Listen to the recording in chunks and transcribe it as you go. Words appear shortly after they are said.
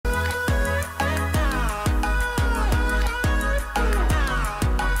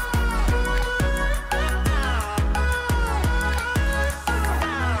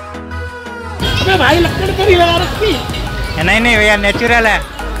भाई लकड़ करी लगा रखी। नहीं नहीं भैया नेचुरल है।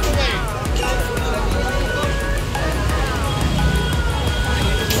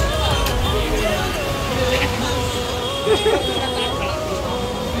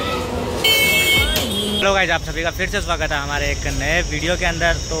 हेलो गाइस, आप सभी का फिर से स्वागत है हमारे एक नए वीडियो के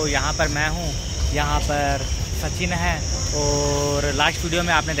अंदर। तो यहाँ पर मैं हूँ, यहाँ पर सचिन है। और लास्ट वीडियो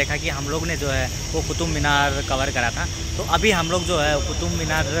में आपने देखा कि हम लोग ने जो है वो कुतुब मीनार कवर करा था। तो अभी हम लोग जो है कुतुब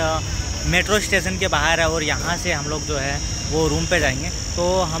मीनार मेट्रो स्टेशन के बाहर है और यहाँ से हम लोग जो है वो रूम पे जाएंगे। तो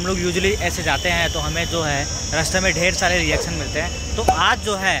हम लोग यूजुअली ऐसे जाते हैं तो हमें जो है रास्ते में ढेर सारे रिएक्शन मिलते हैं। तो आज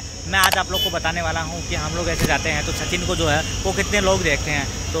जो है मैं आप लोग को बताने वाला हूँ कि हम लोग ऐसे जाते हैं तो सचिन को जो है वो कितने लोग देखते हैं।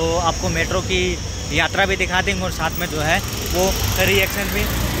 तो आपको मेट्रो की यात्रा भी दिखा देंगे और साथ में जो है वो रिएक्शन भी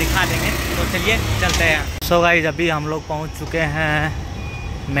दिखा देंगे। तो चलिए चलते हैं। सो गाइस, अभी हम लोग पहुंच चुके हैं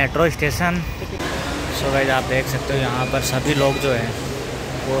मेट्रो स्टेशन। सो गाइस, आप देख सकते हो यहाँ पर सभी लोग जो है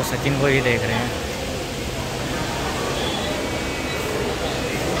वो सचिन को ही देख रहे हैं।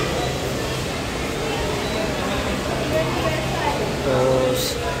 तो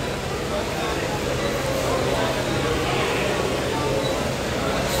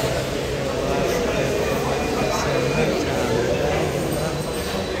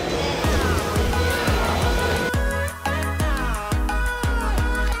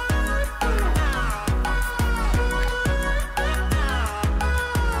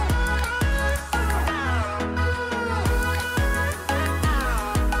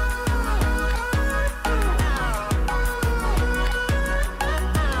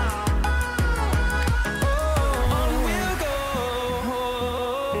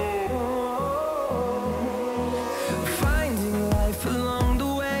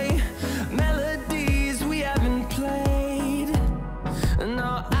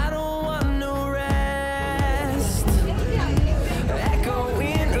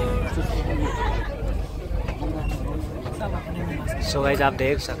सो गाइस, आप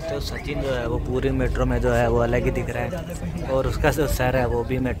देख सकते हो सचिन जो है वो पूरी मेट्रो में जो है वो अलग ही दिख रहा है और उसका जो सर है वो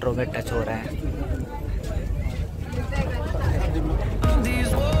भी मेट्रो में टच हो रहा है।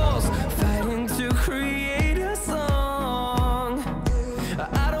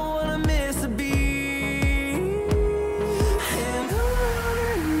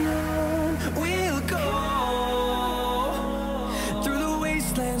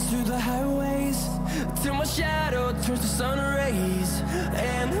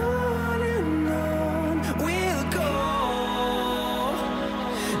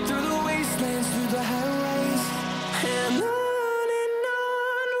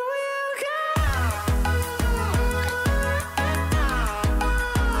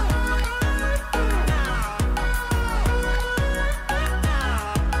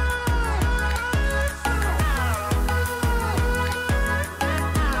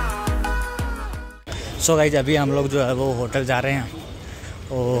 सो गाइस, अभी हम लोग जो है वो होटल जा रहे हैं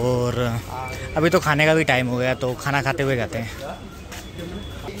और अभी तो खाने का भी टाइम हो गया तो खाना खाते हुए जाते हैं।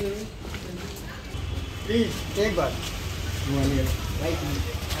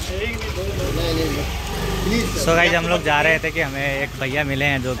 सो गाइस, हम लोग जा रहे थे कि हमें एक भैया मिले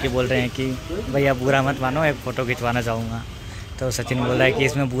हैं जो कि बोल रहे हैं कि भैया बुरा मत मानो, एक फ़ोटो खिंचवाना चाहूँगा। तो सचिन बोल रहा है कि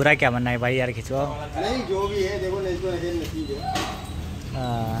इसमें बुरा क्या बनना है भाई, यार खिंचवाओ। नहीं, जो भी है देखो, नहीं तो नसीब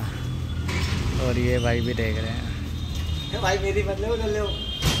है। और ये भाई भी देख रहे हैं। भाई मेरी मतलब ले लो।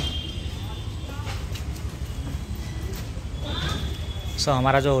 सो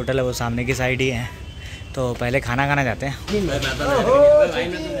हमारा जो होटल है वो सामने की साइड ही है। तो पहले खाना खाना जाते हैं।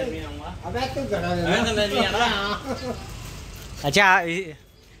 अच्छा,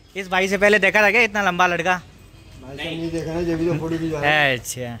 इस भाई से पहले देखा था क्या इतना लंबा लड़का? नहीं देखा ना, जब भी तो फोटो खिंचवा।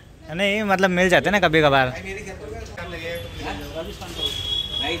 अच्छा, नहीं मतलब मिल जाते ना कभी कभार।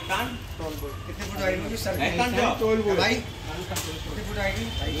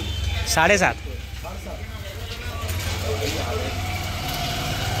 7.5।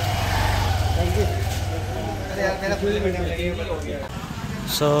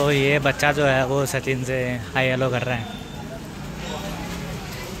 सो ये बच्चा जो है वो सचिन से हाई हेलो कर रहा है।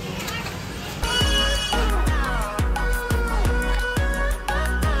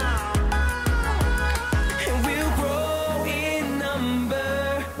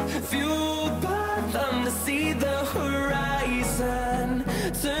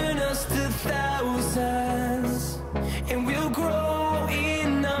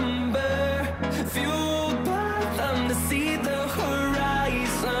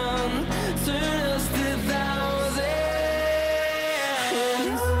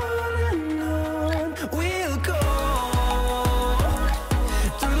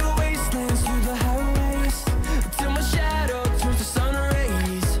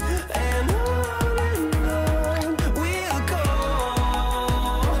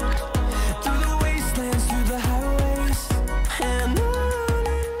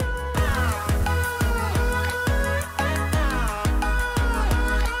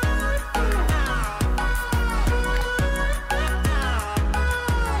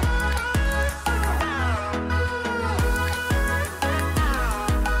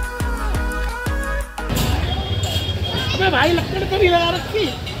 अबे भाई लकड़ तो नहीं लगा रखी।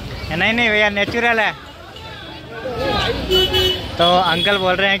 नहीं नहीं भैया नेचुरल है। तो अंकल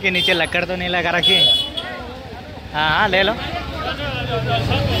बोल रहे हैं कि नीचे लकड़ तो नहीं लगा रखी। हाँ हाँ ले लो।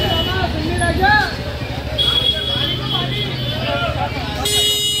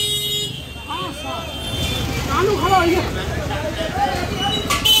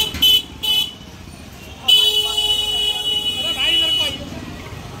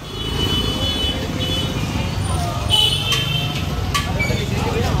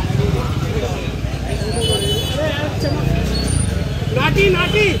 नाटी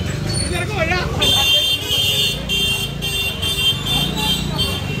नाटी इधर को भैया।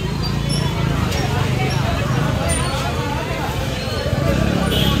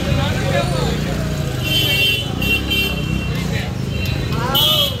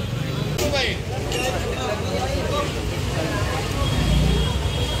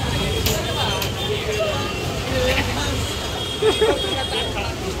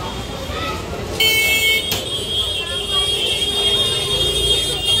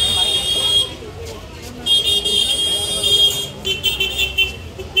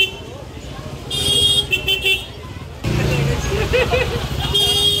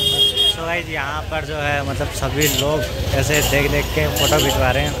 तो गाइस यहाँ पर जो है मतलब सभी लोग ऐसे देख देख के फ़ोटो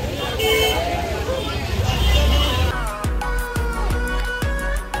खिंचवा रहे हैं।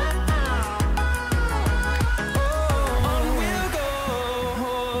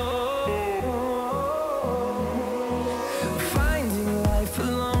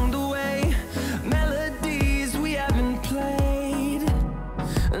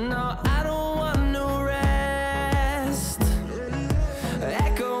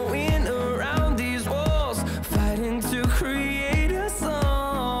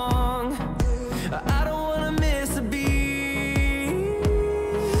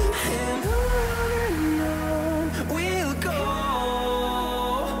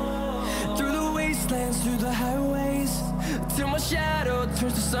 Through the highways till my shadow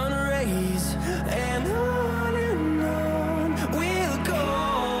turns to sun rays, and on we'll go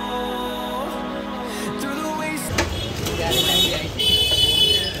through the wasteland.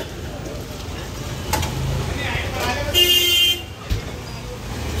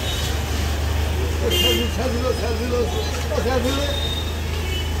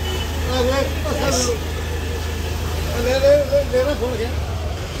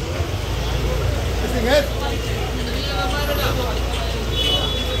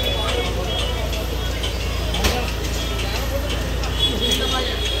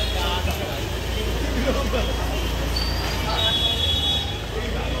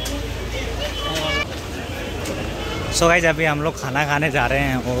 So guys अभी हम लोग खाना खाने जा रहे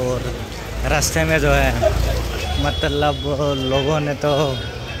हैं और रास्ते में जो है मतलब लोगों ने तो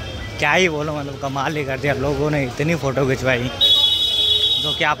क्या ही बोलो मतलब कमाल ही कर दिया। लोगों ने इतनी फ़ोटो खिंचवाई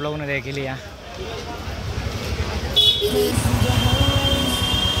जो कि आप लोगों ने देख ही लिया।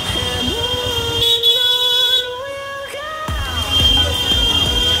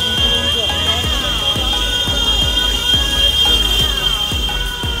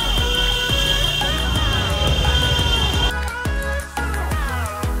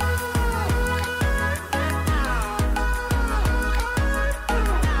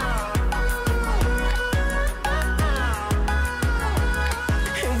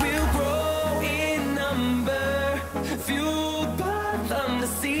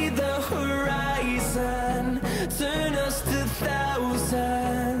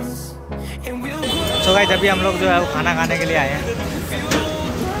 सो गाइस अभी हम लोग जो है वो खाना खाने के लिए आए हैं।